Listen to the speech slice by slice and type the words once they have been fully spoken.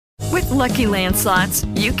Lucky Land Slots,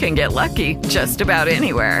 you can get lucky just about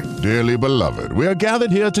anywhere. Dearly beloved, we are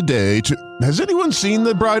gathered here today to... Has anyone seen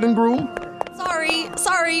the bride and groom?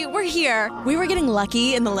 Sorry, we're here. We were getting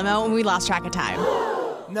lucky in the limo and we lost track of time.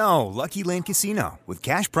 No, Lucky Land Casino, with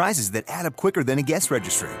cash prizes that add up quicker than a guest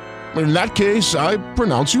registry. In that case, I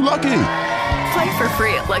pronounce you lucky. Play for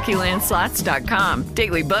free at LuckyLandSlots.com.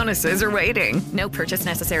 Daily bonuses are waiting. No purchase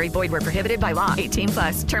necessary. Void where prohibited by law.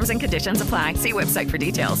 18+. Terms and conditions apply. See website for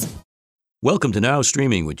details. Welcome to Now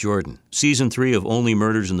Streaming with Jordan. Season 3 of Only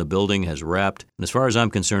Murders in the Building has wrapped, and as far as I'm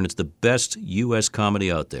concerned, it's the best U.S.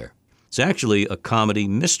 comedy out there. It's actually a comedy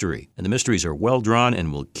mystery, and the mysteries are well drawn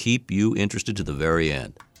and will keep you interested to the very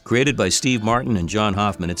end. Created by Steve Martin and John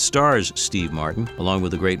Hoffman, it stars Steve Martin, along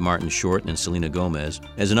with the great Martin Short and Selena Gomez,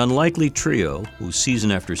 as an unlikely trio who season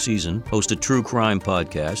after season host a true crime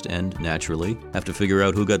podcast and, naturally, have to figure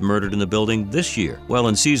out who got murdered in the building this year. Well,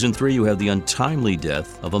 in Season 3, you have the untimely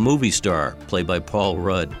death of a movie star, played by Paul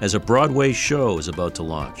Rudd, as a Broadway show is about to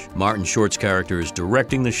launch. Martin Short's character is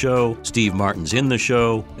directing the show, Steve Martin's in the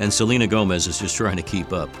show, and Selena Gomez is just trying to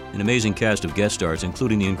keep up. An amazing cast of guest stars,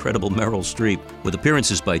 including the incredible Meryl Streep, with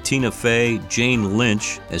appearances by Tina Fey, Jane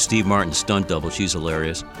Lynch as Steve Martin's stunt double, she's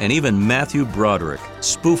hilarious, and even Matthew Broderick,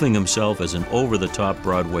 spoofing himself as an over-the-top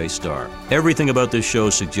Broadway star. Everything about this show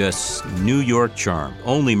suggests New York charm.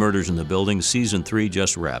 Only Murders in the Building, Season 3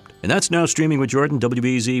 just wrapped. And that's Now Streaming with Jordan,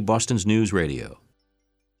 WBZ, Boston's News Radio.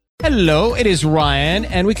 Hello, it is Ryan,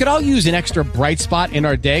 and we could all use an extra bright spot in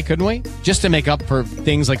our day, couldn't we? Just to make up for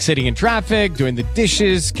things like sitting in traffic, doing the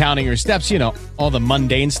dishes, counting your steps, you know, all the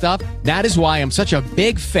mundane stuff. That is why I'm such a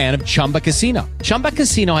big fan of Chumba Casino. Chumba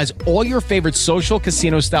Casino has all your favorite social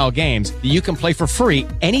casino-style games that you can play for free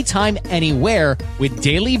anytime, anywhere with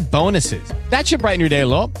daily bonuses. That should brighten your day a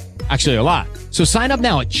little. Actually, a lot. So sign up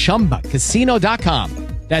now at ChumbaCasino.com.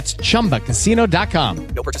 That's ChumbaCasino.com.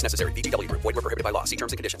 No purchase necessary. VGW Group. Void where prohibited by law. See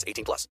terms and conditions. 18+.